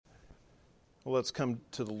Well, let's come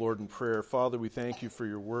to the Lord in prayer. Father, we thank you for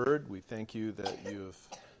your word. We thank you that you have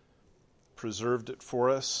preserved it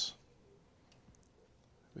for us.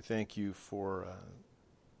 We thank you for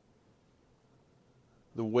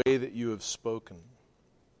the way that you have spoken,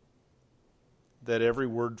 that every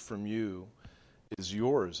word from you is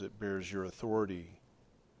yours. It bears your authority.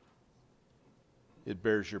 It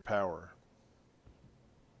bears your power.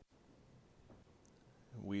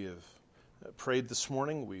 We have prayed this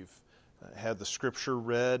morning. We've had the scripture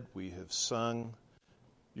read. We have sung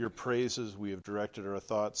your praises. We have directed our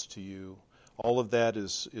thoughts to you. All of that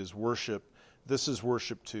is worship. This is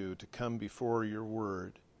worship too, to come before your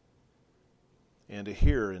word and to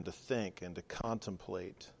hear and to think and to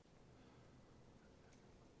contemplate,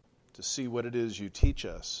 to see what it is you teach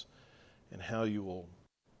us and how you will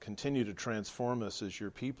continue to transform us as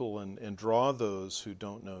your people and draw those who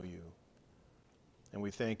don't know you. And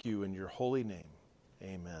we thank you in your holy name.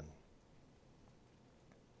 Amen.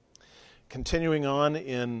 Continuing on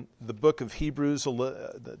in the book of Hebrews,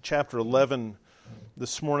 chapter 11,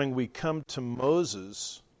 this morning we come to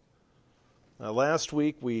Moses. Last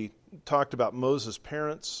week we talked about Moses'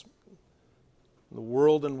 parents, the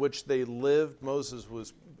world in which they lived. Moses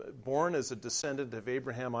was born as a descendant of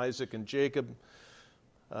Abraham, Isaac, and Jacob.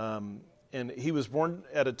 And he was born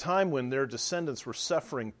at a time when their descendants were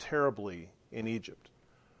suffering terribly in Egypt.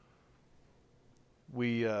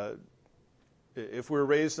 If we were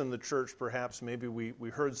raised in the church, perhaps maybe we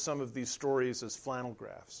heard some of these stories as flannel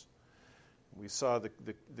graphs. We saw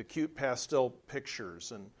the cute pastel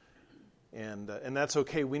pictures, and that's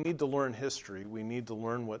okay. We need to learn history. We need to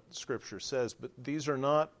learn what Scripture says, but these are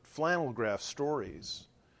not flannel graph stories.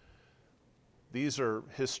 These are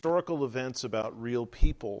historical events about real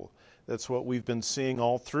people. That's what we've been seeing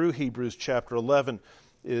all through Hebrews chapter 11.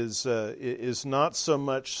 Is not so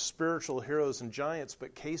much spiritual heroes and giants,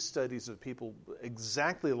 but case studies of people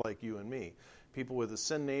exactly like you and me. People with a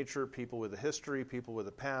sin nature, people with a history, people with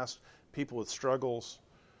a past, people with struggles,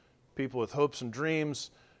 people with hopes and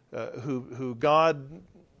dreams, who God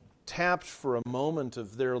tapped for a moment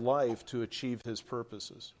of their life to achieve his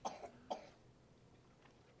purposes.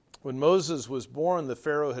 When Moses was born, the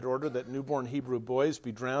Pharaoh had ordered that newborn Hebrew boys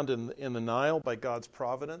be drowned in the Nile by God's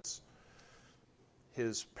providence.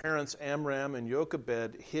 His parents, Amram and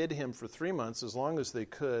Jochebed, hid him for 3 months as long as they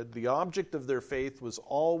could. The object of their faith was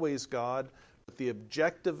always God, but the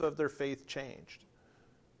objective of their faith changed.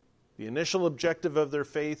 The initial objective of their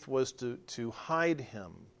faith was to hide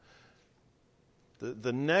him.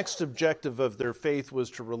 The next objective of their faith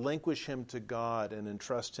was to relinquish him to God and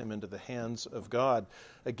entrust him into the hands of God.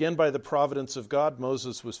 Again, by the providence of God,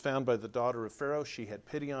 Moses was found by the daughter of Pharaoh. She had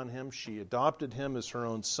pity on him. She adopted him as her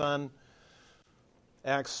own son.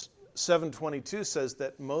 Acts 7:22 says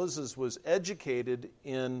that Moses was educated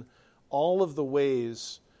in all of the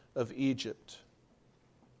ways of Egypt.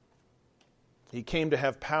 He came to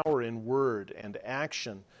have power in word and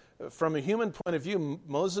action. From a human point of view,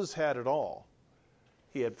 Moses had it all.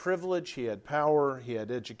 He had privilege, he had power, he had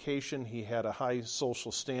education, he had a high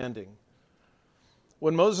social standing.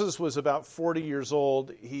 When Moses was about 40 years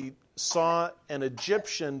old, he saw an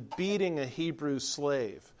Egyptian beating a Hebrew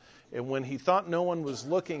slave. And when he thought no one was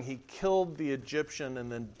looking, he killed the Egyptian and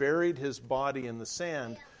then buried his body in the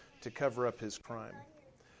sand to cover up his crime.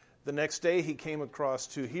 The next day he came across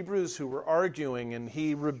two Hebrews who were arguing, and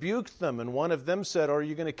he rebuked them. And one of them said, "Are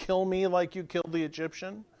you going to kill me like you killed the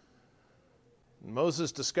Egyptian?" And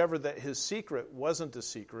Moses discovered that his secret wasn't a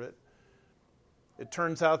secret. It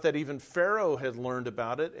turns out that even Pharaoh had learned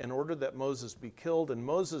about it and ordered that Moses be killed. And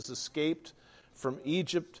Moses escaped from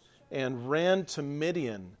Egypt and ran to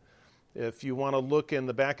Midian. If you want to look in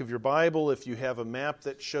the back of your Bible, if you have a map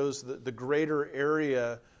that shows the greater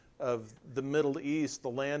area of the Middle East, the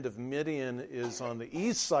land of Midian is on the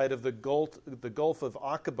east side of the Gulf of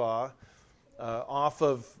Aqaba, off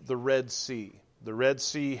of the Red Sea. The Red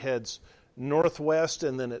Sea heads northwest,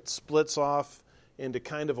 and then it splits off into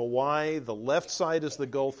kind of a Y. The left side is the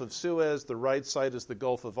Gulf of Suez. The right side is the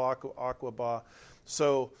Gulf of Aqaba.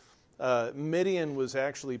 So Midian was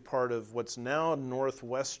actually part of what's now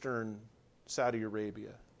northwestern Saudi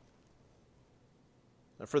Arabia.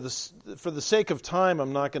 Now, for the sake of time,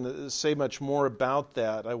 I'm not going to say much more about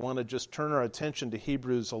that. I want to just turn our attention to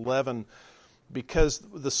Hebrews 11, because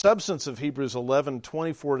the substance of Hebrews 11,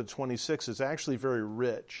 24 to 26 is actually very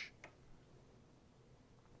rich.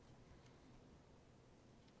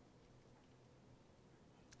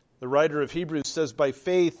 The writer of Hebrews says, by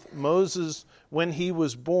faith, Moses, when he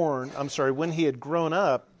had grown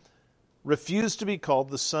up, refused to be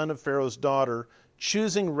called the son of Pharaoh's daughter,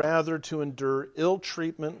 choosing rather to endure ill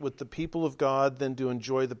treatment with the people of God than to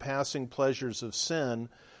enjoy the passing pleasures of sin,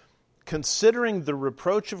 considering the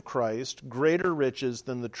reproach of Christ greater riches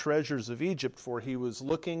than the treasures of Egypt, for he was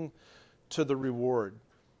looking to the reward.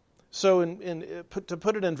 So to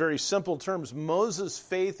put it in very simple terms, Moses'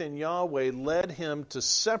 faith in Yahweh led him to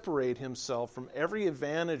separate himself from every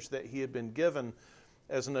advantage that he had been given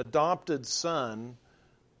as an adopted son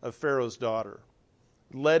of Pharaoh's daughter.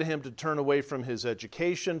 Led him to turn away from his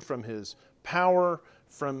education, from his power,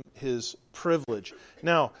 from his privilege.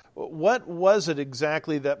 Now, what was it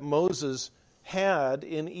exactly that Moses had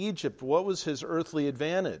in Egypt? What was his earthly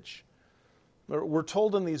advantage? We're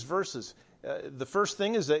told in these verses. The first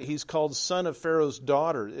thing is that he's called son of Pharaoh's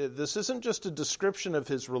daughter. This isn't just a description of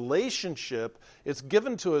his relationship. It's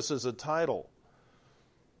given to us as a title.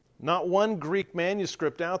 Not one Greek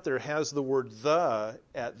manuscript out there has the word the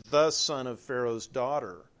at the son of Pharaoh's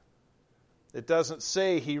daughter. It doesn't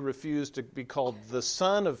say he refused to be called the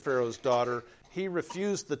son of Pharaoh's daughter. He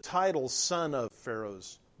refused the title son of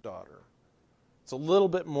Pharaoh's daughter. It's a little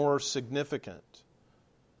bit more significant.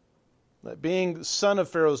 That being son of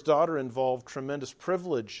Pharaoh's daughter involved tremendous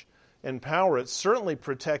privilege and power. It certainly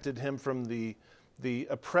protected him from the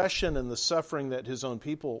oppression and the suffering that his own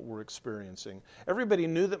people were experiencing. Everybody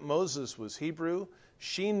knew that Moses was Hebrew.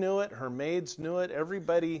 She knew it. Her maids knew it.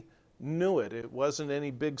 Everybody knew it. It wasn't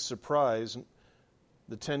any big surprise.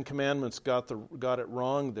 The Ten Commandments got it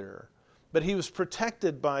wrong there. But he was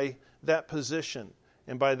protected by that position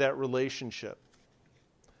and by that relationship.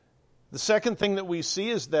 The second thing that we see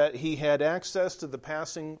is that he had access to the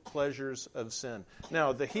passing pleasures of sin.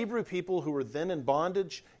 Now, the Hebrew people who were then in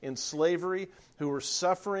bondage, in slavery, who were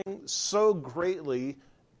suffering so greatly,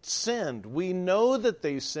 sinned. We know that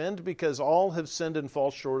they sinned because all have sinned and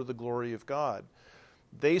fall short of the glory of God.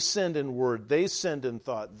 They sinned in word, they sinned in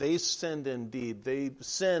thought, they sinned in deed, they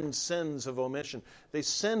sinned sins of omission. They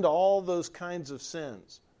sinned all those kinds of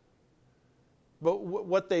sins. But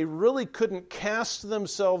what they really couldn't cast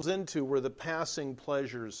themselves into were the passing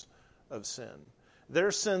pleasures of sin. Their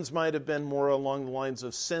sins might have been more along the lines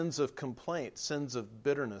of sins of complaint, sins of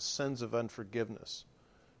bitterness, sins of unforgiveness,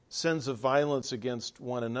 sins of violence against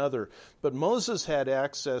one another. But Moses had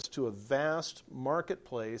access to a vast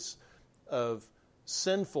marketplace of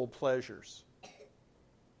sinful pleasures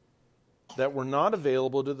that were not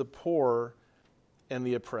available to the poor and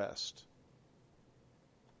the oppressed.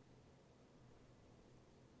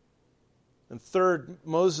 And third,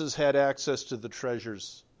 Moses had access to the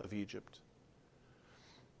treasures of Egypt.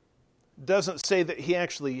 It doesn't say that he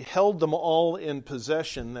actually held them all in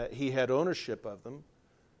possession, that he had ownership of them.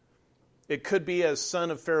 It could be as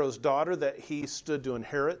son of Pharaoh's daughter that he stood to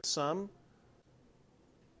inherit some.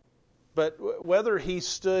 But whether he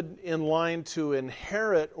stood in line to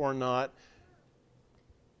inherit or not,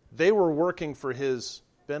 they were working for his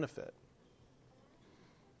benefit.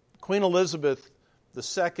 Queen Elizabeth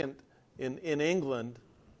II in England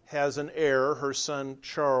has an heir, her son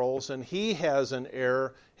Charles, and he has an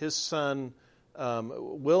heir, his son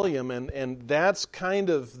William, and that's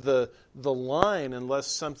kind of the line. Unless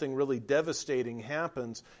something really devastating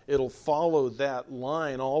happens, it'll follow that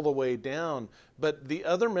line all the way down. But the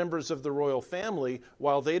other members of the royal family,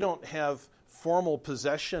 while they don't have formal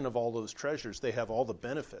possession of all those treasures, they have all the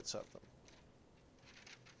benefits of them.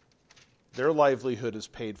 Their livelihood is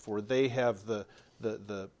paid for. They have the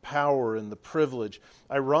power and the privilege.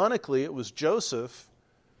 Ironically, it was Joseph,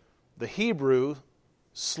 the Hebrew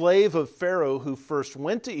slave of Pharaoh, who first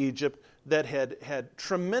went to Egypt, that had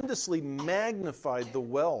tremendously magnified the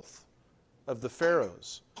wealth of the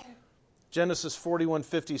pharaohs. Genesis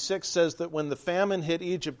 41:56 says that when the famine hit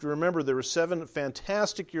Egypt, remember there were 7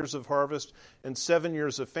 fantastic years of harvest and 7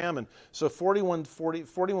 years of famine. So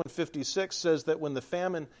 41:56 says that when the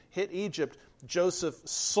famine hit Egypt, Joseph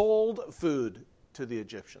sold food to the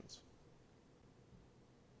Egyptians.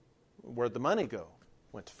 Where'd the money go?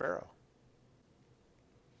 Went to Pharaoh.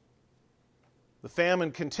 The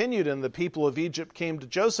famine continued, and the people of Egypt came to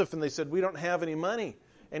Joseph and they said, "We don't have any money."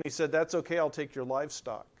 And he said, "That's okay, I'll take your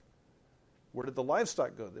livestock." Where did the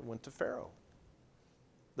livestock go? They went to Pharaoh.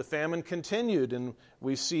 The famine continued, and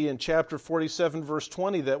we see in chapter 47, verse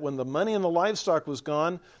 20, that when the money and the livestock was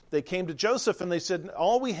gone, they came to Joseph and they said,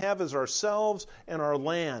 "All we have is ourselves and our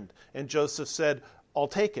land." And Joseph said, "I'll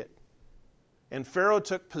take it." And Pharaoh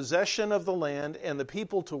took possession of the land, and the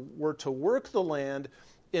people were to work the land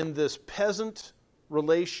in this peasant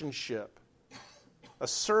relationship, a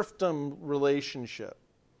serfdom relationship.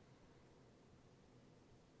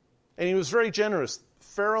 And he was very generous.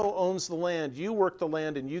 Pharaoh owns the land, you work the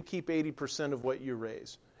land, and you keep 80% of what you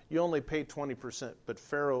raise. You only pay 20%, but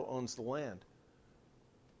Pharaoh owns the land.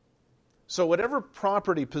 So whatever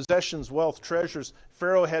property, possessions, wealth, treasures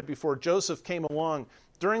Pharaoh had before Joseph came along,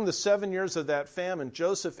 during the 7 years of that famine,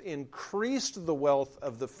 Joseph increased the wealth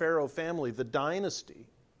of the Pharaoh family, the dynasty,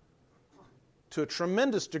 to a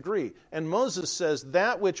tremendous degree. And Moses says,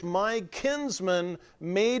 that which my kinsman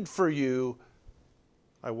made for you,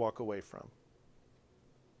 I walk away from.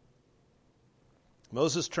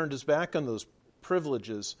 Moses turned his back on those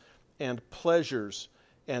privileges and pleasures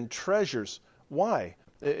and treasures. Why?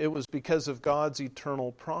 It was because of God's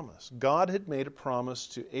eternal promise. God had made a promise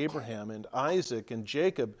to Abraham and Isaac and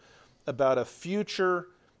Jacob about a future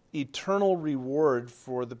eternal reward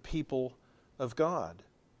for the people of God.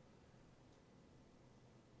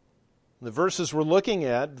 The verses we're looking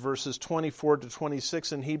at, verses 24 to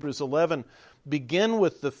 26 in Hebrews 11, begin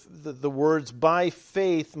with the words, by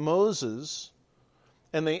faith Moses,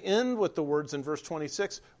 and they end with the words in verse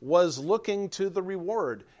 26, was looking to the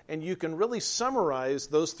reward. And you can really summarize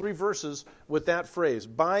those three verses with that phrase.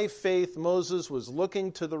 By faith, Moses was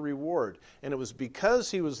looking to the reward. And it was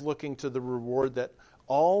because he was looking to the reward that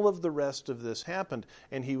all of the rest of this happened.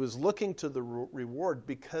 And he was looking to the reward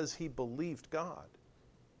because he believed God.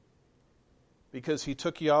 Because he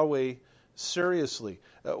took Yahweh seriously.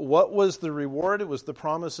 What was the reward? It was the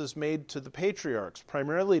promises made to the patriarchs,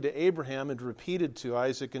 primarily to Abraham and repeated to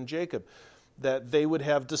Isaac and Jacob, that they would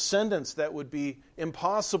have descendants that would be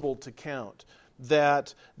impossible to count,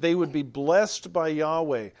 that they would be blessed by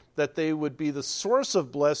Yahweh, that they would be the source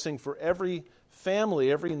of blessing for every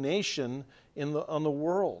family, every nation on the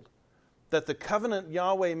world, that the covenant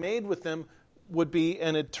Yahweh made with them would be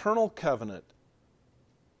an eternal covenant.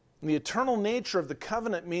 And the eternal nature of the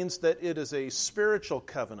covenant means that it is a spiritual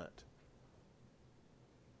covenant,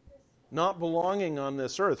 not belonging on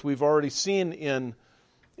this earth. We've already seen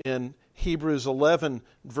in Hebrews 11,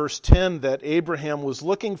 verse 10, that Abraham was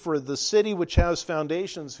looking for the city which has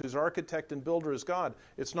foundations, whose architect and builder is God.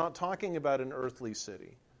 It's not talking about an earthly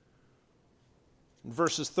city. In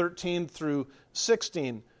verses 13 through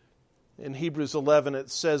 16, in Hebrews 11,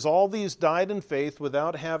 it says, all these died in faith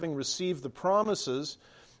without having received the promises,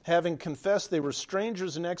 having confessed they were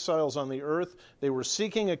strangers and exiles on the earth. They were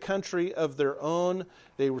seeking a country of their own.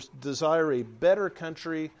 They desire a better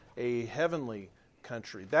country, a heavenly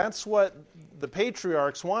country. That's what the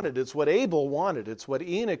patriarchs wanted. It's what Abel wanted. It's what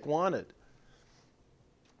Enoch wanted.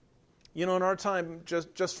 You know, in our time,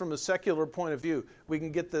 just from a secular point of view, we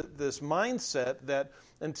can get this mindset that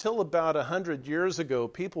until about 100 years ago,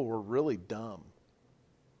 people were really dumb.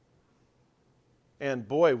 And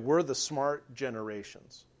boy, we're the smart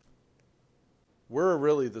generations. We're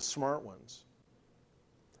really the smart ones.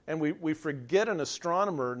 And we forget an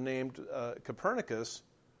astronomer named Copernicus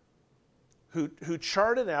who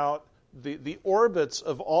charted out the orbits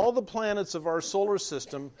of all the planets of our solar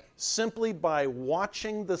system simply by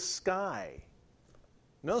watching the sky.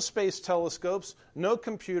 No space telescopes, no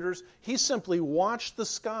computers. He simply watched the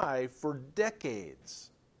sky for decades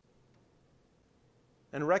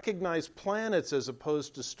and recognized planets as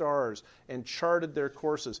opposed to stars and charted their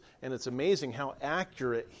courses. And it's amazing how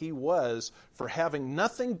accurate he was for having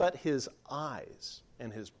nothing but his eyes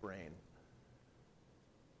and his brain.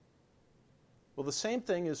 Well, the same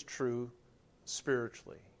thing is true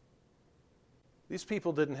spiritually. These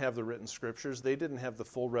people didn't have the written scriptures. They didn't have the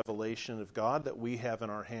full revelation of God that we have in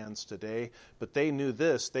our hands today. But they knew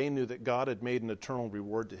this. They knew that God had made an eternal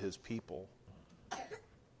reward to his people.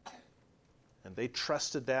 And they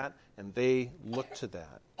trusted that, and they looked to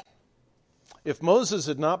that. If Moses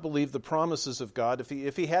had not believed the promises of God,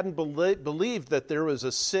 if he hadn't believed that there was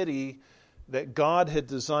a city that God had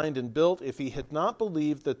designed and built, if he had not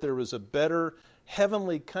believed that there was a better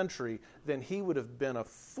heavenly country, then he would have been a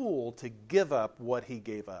fool to give up what he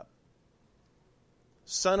gave up.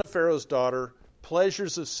 Son of Pharaoh's daughter,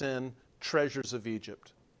 pleasures of sin, treasures of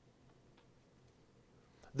Egypt.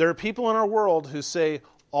 There are people in our world who say,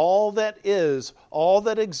 all that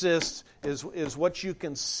exists is what you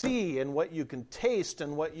can see and what you can taste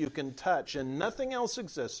and what you can touch, and nothing else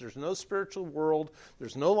exists. There's no spiritual world.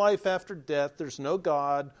 There's no life after death. There's no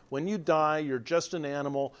God. When you die, you're just an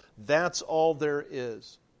animal. That's all there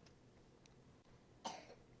is.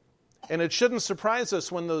 And it shouldn't surprise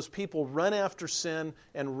us when those people run after sin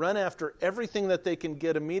and run after everything that they can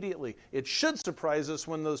get immediately. It should surprise us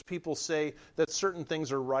when those people say that certain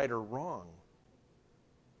things are right or wrong.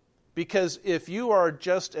 Because if you are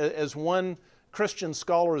just, as one Christian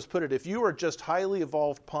scholar has put it, if you are just highly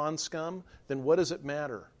evolved pond scum, then what does it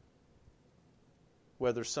matter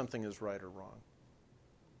whether something is right or wrong?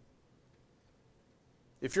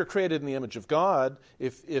 If you're created in the image of God,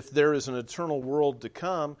 if there is an eternal world to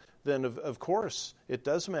come, then of course it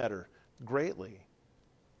does matter greatly.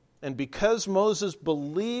 And because Moses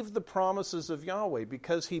believed the promises of Yahweh,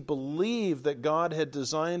 because he believed that God had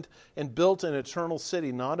designed and built an eternal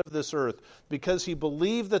city, not of this earth, because he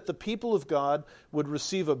believed that the people of God would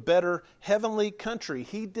receive a better heavenly country,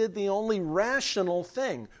 he did the only rational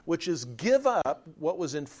thing, which is give up what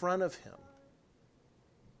was in front of him,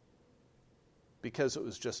 because it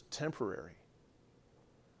was just temporary.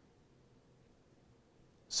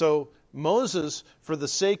 So Moses, for the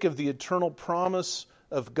sake of the eternal promise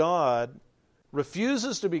of God,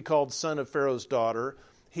 refuses to be called son of Pharaoh's daughter.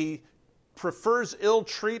 He prefers ill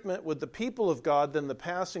treatment with the people of God than the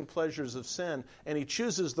passing pleasures of sin, and he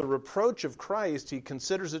chooses the reproach of Christ. He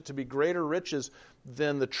considers it to be greater riches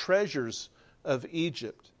than the treasures of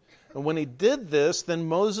Egypt. And when he did this, then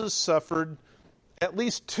Moses suffered at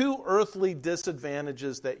least two earthly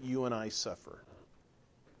disadvantages that you and I suffer.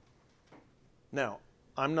 Now,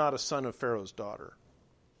 I'm not a son of Pharaoh's daughter.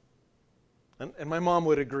 And my mom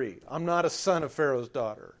would agree. I'm not a son of Pharaoh's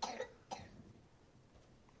daughter.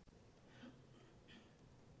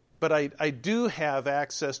 But I do have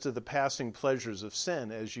access to the passing pleasures of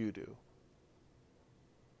sin, as you do.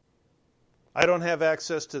 I don't have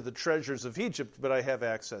access to the treasures of Egypt, but I have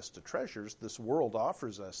access to treasures. This world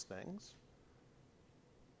offers us things.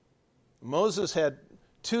 Moses had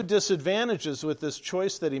two disadvantages with this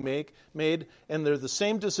choice that he made, and they're the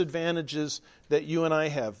same disadvantages that you and I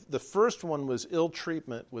have. The first one was ill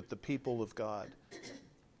treatment with the people of God.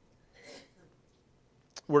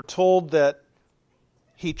 We're told that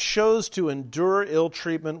he chose to endure ill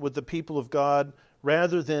treatment with the people of God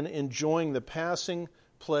rather than enjoying the passing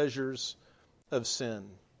pleasures of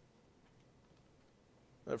sin.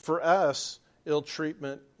 For us, ill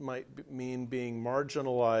treatment might mean being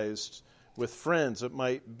marginalized with friends. It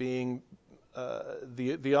might be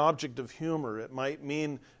the object of humor. It might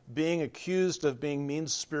mean being accused of being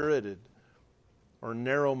mean-spirited or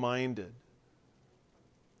narrow-minded.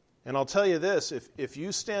 And I'll tell you this, if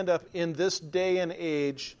you stand up in this day and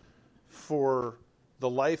age for the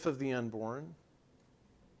life of the unborn,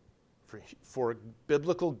 for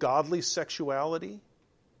biblical godly sexuality,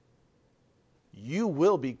 you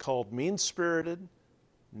will be called mean-spirited,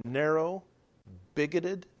 narrow,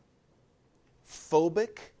 bigoted,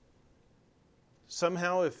 phobic.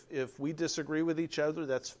 Somehow, if we disagree with each other,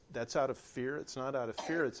 that's out of fear. It's not out of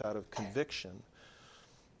fear, it's out of conviction.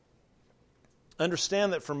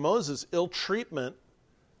 Understand that for Moses, ill treatment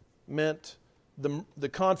meant the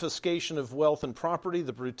confiscation of wealth and property,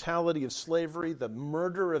 the brutality of slavery, the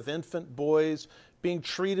murder of infant boys, being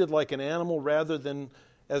treated like an animal rather than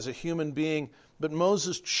as a human being. But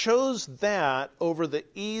Moses chose that over the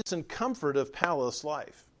ease and comfort of palace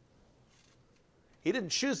life. He didn't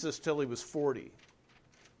choose this till he was 40.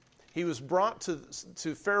 He was brought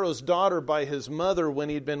to Pharaoh's daughter by his mother when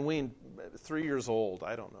he'd been weaned, 3 years old,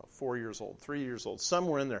 4 years old, 3 years old,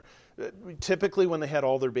 somewhere in there. Typically when they had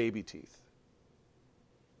all their baby teeth.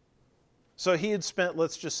 So he had spent,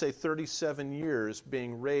 let's just say, 37 years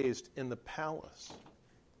being raised in the palace.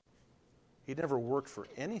 He'd never worked for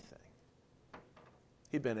anything.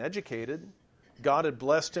 He'd been educated. God had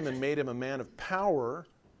blessed him and made him a man of power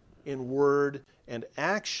in word and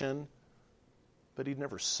action, but he'd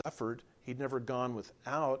never suffered. He'd never gone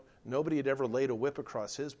without. Nobody had ever laid a whip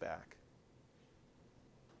across his back.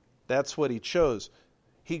 That's what he chose.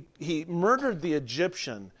 He murdered the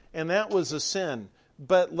Egyptian, and that was a sin.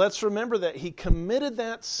 But let's remember that he committed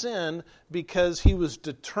that sin because he was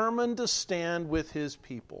determined to stand with his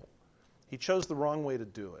people. He chose the wrong way to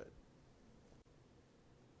do it.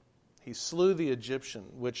 He slew the Egyptian,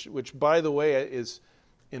 which by the way, is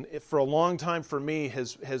for a long time for me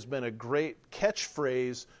has been a great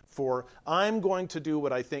catchphrase for I'm going to do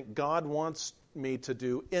what I think God wants me to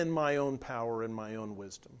do in my own power and my own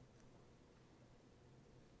wisdom.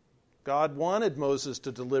 God wanted Moses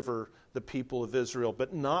to deliver the people of Israel,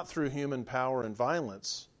 but not through human power and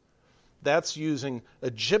violence. That's using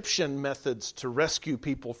Egyptian methods to rescue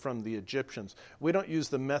people from the Egyptians. We don't use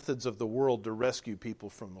the methods of the world to rescue people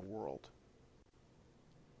from the world.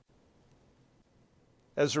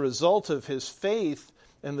 As a result of his faith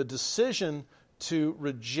and the decision to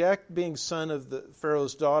reject being son of the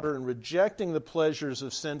Pharaoh's daughter and rejecting the pleasures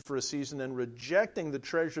of sin for a season and rejecting the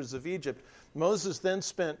treasures of Egypt, Moses then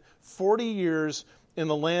spent 40 years in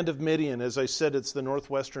the land of Midian. As I said, it's the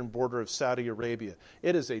northwestern border of Saudi Arabia.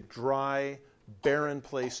 It is a dry, barren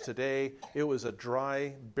place today. It was a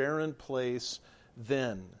dry, barren place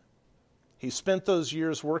then. He spent those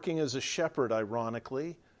years working as a shepherd,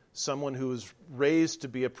 ironically, someone who was raised to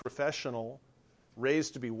be a professional,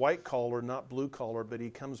 raised to be white-collar, not blue-collar, but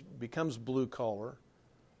he becomes blue-collar.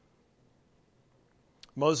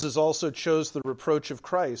 Moses also chose the reproach of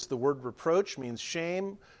Christ. The word reproach means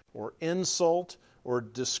shame or insult or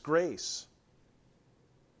disgrace.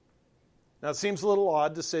 Now, it seems a little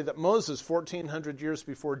odd to say that Moses, 1,400 years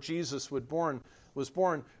before Jesus was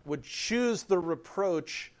born, would choose the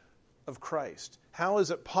reproach of Christ. How is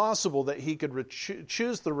it possible that he could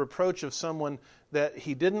choose the reproach of someone that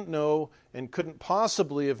he didn't know and couldn't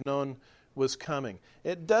possibly have known was coming?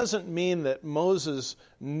 It doesn't mean that Moses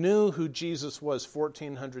knew who Jesus was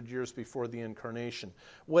 1,400 years before the incarnation.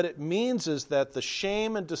 What it means is that the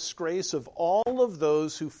shame and disgrace of all of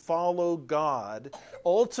those who follow God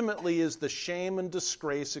ultimately is the shame and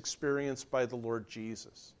disgrace experienced by the Lord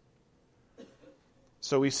Jesus.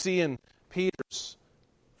 So we see in Peter's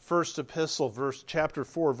first epistle, chapter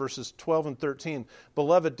 4, verses 12 and 13,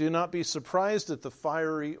 "Beloved, do not be surprised at the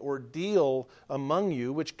fiery ordeal among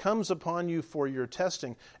you, which comes upon you for your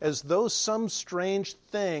testing, as though some strange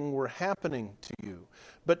thing were happening to you.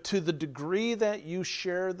 But to the degree that you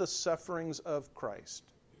share the sufferings of Christ,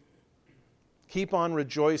 keep on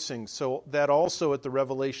rejoicing, so that also at the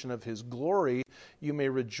revelation of his glory you may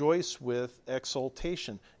rejoice with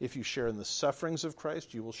exultation." If you share in the sufferings of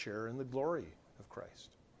Christ, you will share in the glory of Christ.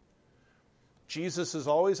 Jesus is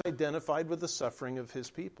always identified with the suffering of his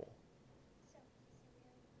people.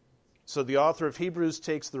 So the author of Hebrews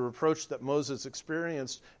takes the reproach that Moses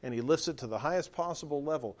experienced and he lifts it to the highest possible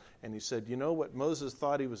level. And he said, you know what Moses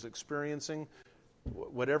thought he was experiencing?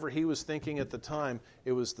 Whatever he was thinking at the time,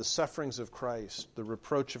 it was the sufferings of Christ, the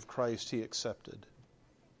reproach of Christ he accepted.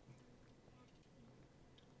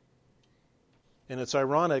 And it's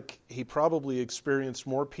ironic, he probably experienced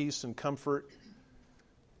more peace and comfort,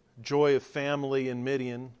 joy of family in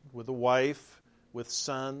Midian, with a wife, with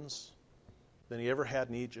sons, than he ever had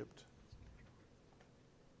in Egypt.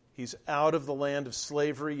 He's out of the land of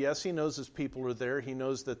slavery. Yes, he knows his people are there. He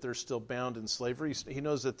knows that they're still bound in slavery. He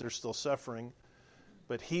knows that they're still suffering.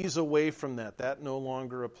 But he's away from that. That no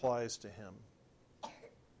longer applies to him.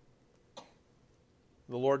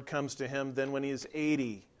 The Lord comes to him then when he is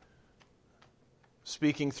 80,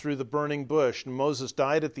 speaking through the burning bush. And Moses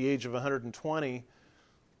died at the age of 120.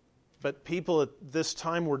 But people at this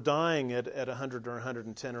time were dying at 100 or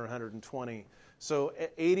 110 or 120. So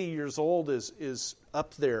 80 years old is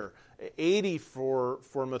up there. 80 for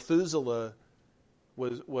Methuselah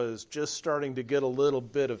was just starting to get a little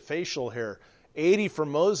bit of facial hair. 80 for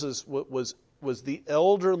Moses was the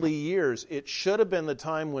elderly years. It should have been the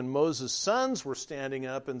time when Moses' sons were standing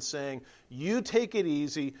up and saying, "You take it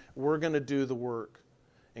easy, we're going to do the work."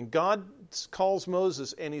 And God calls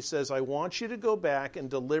Moses and he says, "I want you to go back and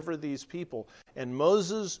deliver these people." And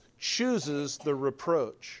Moses chooses the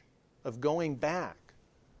reproach of going back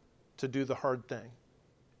to do the hard thing.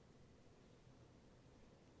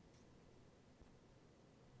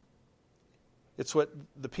 It's what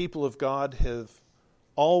the people of God have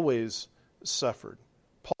always suffered.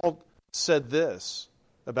 Paul said this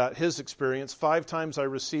about his experience: 5 times I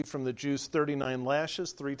received from the Jews 39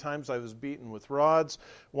 lashes, 3 times I was beaten with rods,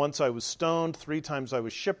 once I was stoned, 3 times I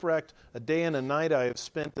was shipwrecked, a day and a night I have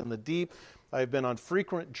spent in the deep. I have been on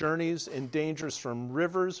frequent journeys in dangers from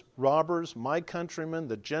rivers, robbers, my countrymen,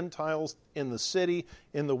 the Gentiles, in the city,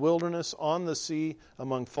 in the wilderness, on the sea,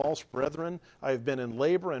 among false brethren. I have been in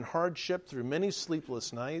labor and hardship through many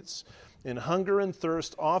sleepless nights, in hunger and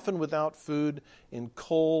thirst, often without food, in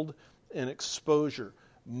cold and exposure.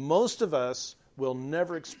 Most of us will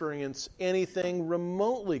never experience anything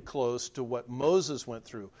remotely close to what Moses went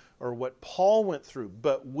through or what Paul went through,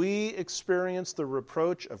 but we experience the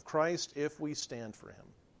reproach of Christ if we stand for him.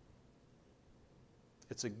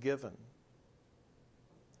 It's a given.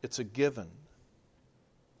 It's a given.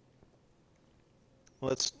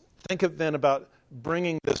 Let's think then about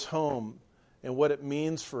bringing this home and what it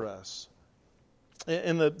means for us.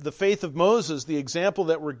 In the faith of Moses, the example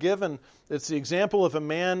that we're given, it's the example of a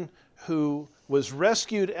man who was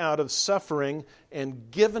rescued out of suffering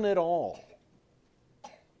and given it all,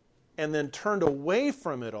 and then turned away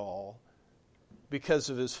from it all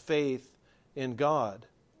because of his faith in God,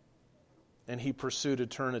 and he pursued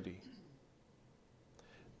eternity.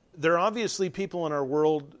 There are obviously people in our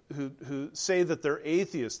world who say that they're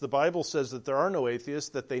atheists. The Bible says that there are no atheists,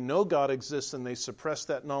 that they know God exists and they suppress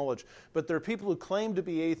that knowledge. But there are people who claim to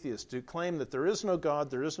be atheists, who claim that there is no God,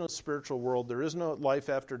 there is no spiritual world, there is no life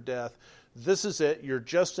after death. This is it. You're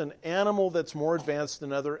just an animal that's more advanced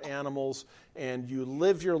than other animals, and you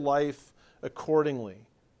live your life accordingly.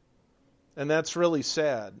 And that's really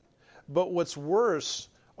sad. But what's worse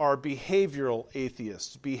are behavioral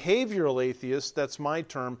atheists. Behavioral atheists, that's my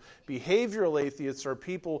term. Behavioral atheists are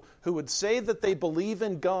people who would say that they believe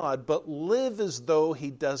in God, but live as though He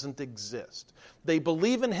doesn't exist. They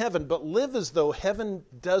believe in heaven, but live as though heaven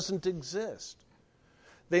doesn't exist.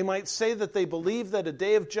 They might say that they believe that a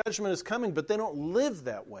day of judgment is coming, but they don't live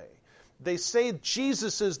that way. They say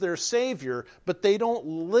Jesus is their Savior, but they don't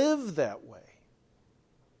live that way.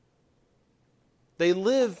 They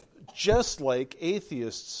live just like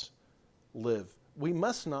atheists live. We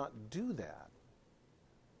must not do that.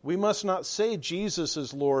 We must not say Jesus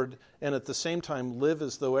is Lord and at the same time live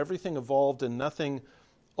as though everything evolved and nothing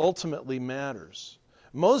ultimately matters.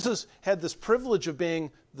 Moses had this privilege of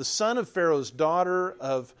being the son of Pharaoh's daughter,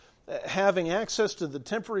 of having access to the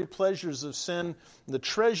temporary pleasures of sin. The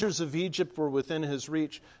treasures of Egypt were within his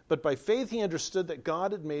reach. But by faith he understood that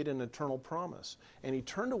God had made an eternal promise. And he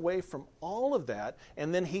turned away from all of that,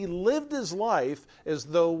 and then he lived his life as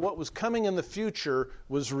though what was coming in the future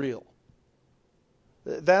was real.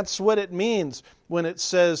 That's what it means when it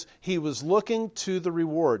says he was looking to the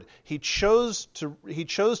reward. He chose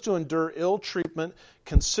to endure ill treatment,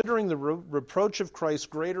 considering the reproach of Christ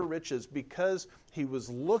greater riches, because he was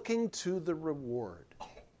looking to the reward.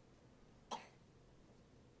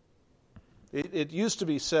 It used to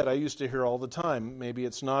be said, I used to hear all the time, maybe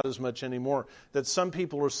it's not as much anymore, that some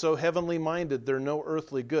people are so heavenly minded they're no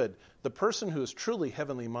earthly good. The person who is truly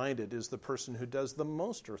heavenly minded is the person who does the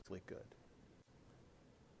most earthly good.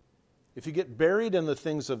 If you get buried in the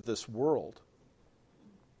things of this world,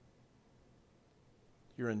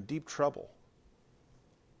 you're in deep trouble.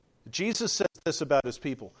 Jesus says this about his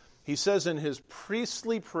people. He says in his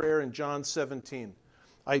priestly prayer in John 17,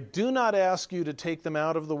 I do not ask you to take them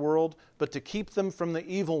out of the world, but to keep them from the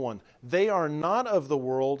evil one. They are not of the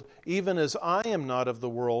world, even as I am not of the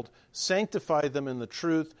world. Sanctify them in the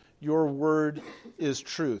truth. Your word is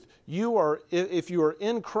truth. If you are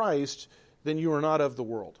in Christ, then you are not of the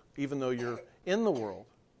world, even though you're in the world.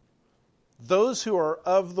 Those who are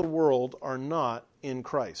of the world are not in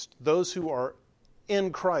Christ. Those who are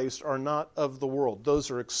in Christ are not of the world.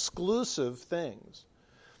 Those are exclusive things.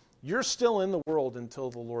 You're still in the world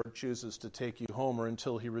until the Lord chooses to take you home or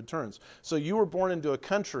until He returns. So you were born into a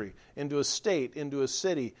country, into a state, into a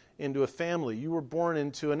city, into a family. You were born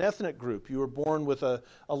into an ethnic group. You were born with a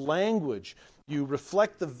language. You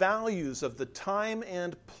reflect the values of the time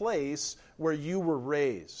and place where you were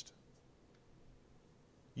raised.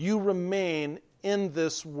 You remain in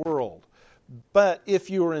this world. But if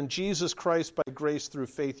you are in Jesus Christ by grace through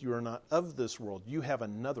faith, you are not of this world. You have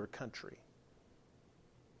another country.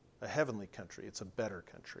 A heavenly country. It's a better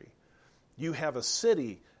country. You have a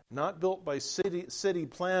city, not built by city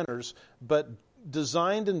planners, but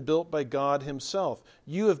designed and built by God Himself.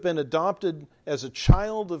 You have been adopted as a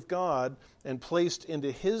child of God and placed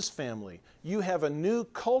into His family. You have a new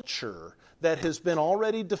culture that has been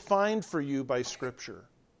already defined for you by Scripture.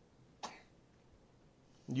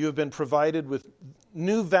 You have been provided with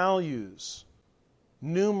new values,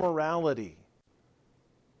 new morality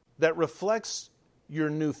that reflects your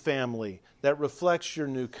new family, that reflects your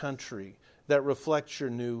new country, that reflects your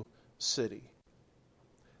new city.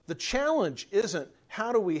 The challenge isn't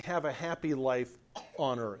how do we have a happy life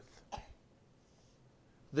on earth.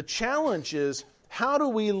 The challenge is how do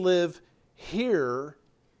we live here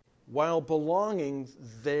while belonging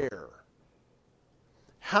there?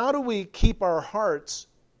 How do we keep our hearts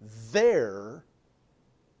there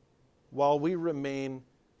while we remain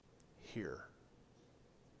here?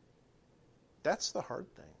 That's the hard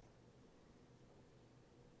thing.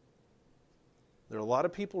 There are a lot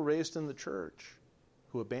of people raised in the church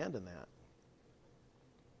who abandon that.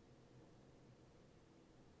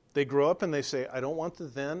 They grow up and they say, I don't want the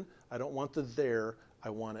then, I don't want the there, I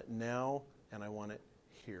want it now, and I want it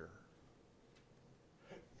here.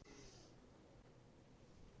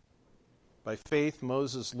 By faith,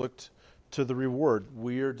 Moses looked to the reward.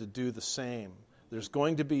 We are to do the same. There's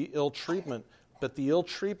going to be ill treatment, but the ill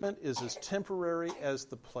treatment is as temporary as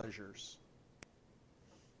the pleasures.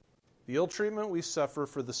 The ill treatment we suffer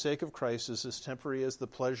for the sake of Christ is as temporary as the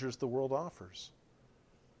pleasures the world offers.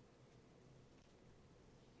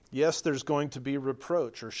 Yes, there's going to be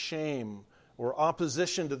reproach or shame or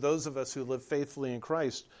opposition to those of us who live faithfully in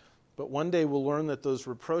Christ, but one day we'll learn that those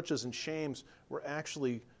reproaches and shames were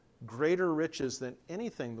actually greater riches than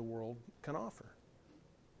anything the world can offer.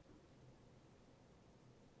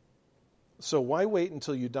 So why wait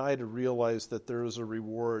until you die to realize that there is a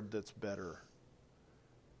reward that's better?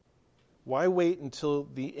 Why wait until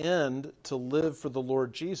the end to live for the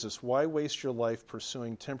Lord Jesus? Why waste your life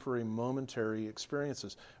pursuing temporary, momentary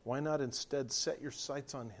experiences? Why not instead set your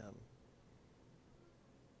sights on Him?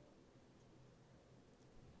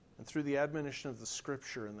 and through the admonition of the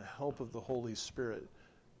Scripture and the help of the Holy Spirit,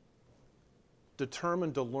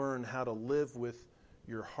 determined to learn how to live with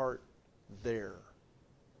your heart there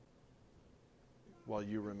while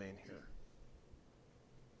you remain here.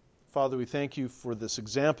 Father, we thank you for this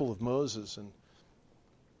example of Moses, and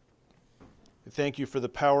we thank you for the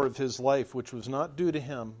power of his life, which was not due to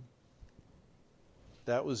him.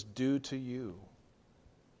 That was due to you.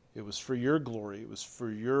 It was for your glory. It was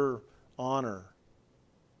for your honor.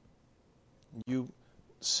 You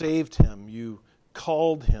saved him. You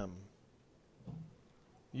called him.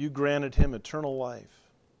 You granted him eternal life.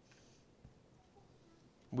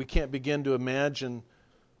 We can't begin to imagine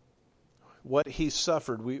what he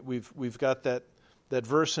suffered. We've got that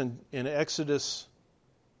verse in Exodus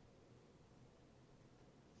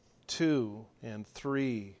 2 and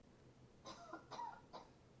 3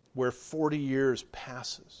 where 40 years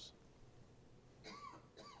passes.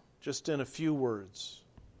 Just in a few words.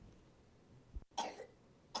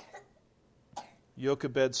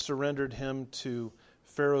 Jochebed surrendered him to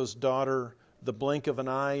Pharaoh's daughter, the blink of an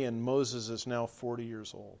eye, and Moses is now 40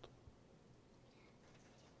 years old.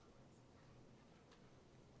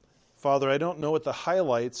 Father, I don't know what the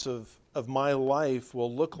highlights of my life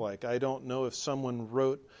will look like. I don't know if someone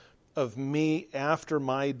wrote of me after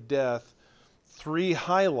my death 3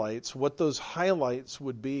 highlights, what those highlights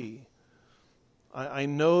would be. I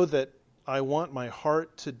know that I want my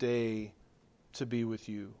heart today to be with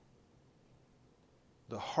you.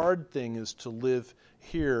 The hard thing is to live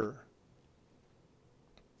here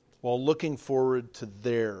while looking forward to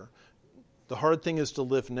there. The hard thing is to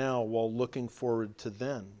live now while looking forward to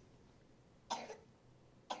then.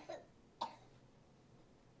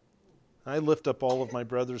 I lift up all of my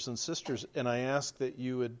brothers and sisters, and I ask that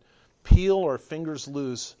you would peel our fingers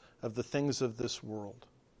loose of the things of this world.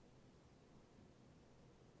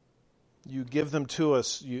 You give them to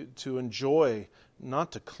us to enjoy,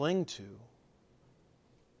 not to cling to.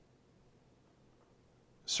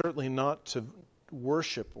 Certainly not to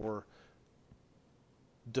worship or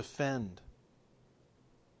defend.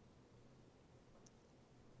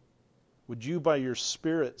 Would you, by your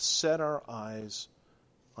Spirit, set our eyes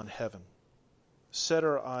on heaven? Set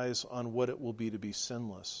our eyes on what it will be to be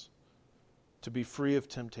sinless, to be free of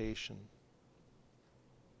temptation,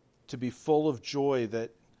 to be full of joy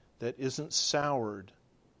that isn't soured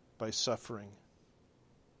by suffering.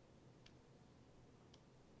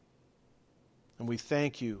 And we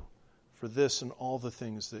thank you for this and all the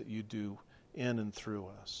things that you do in and through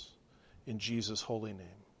us. In Jesus' holy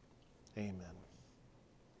name, amen.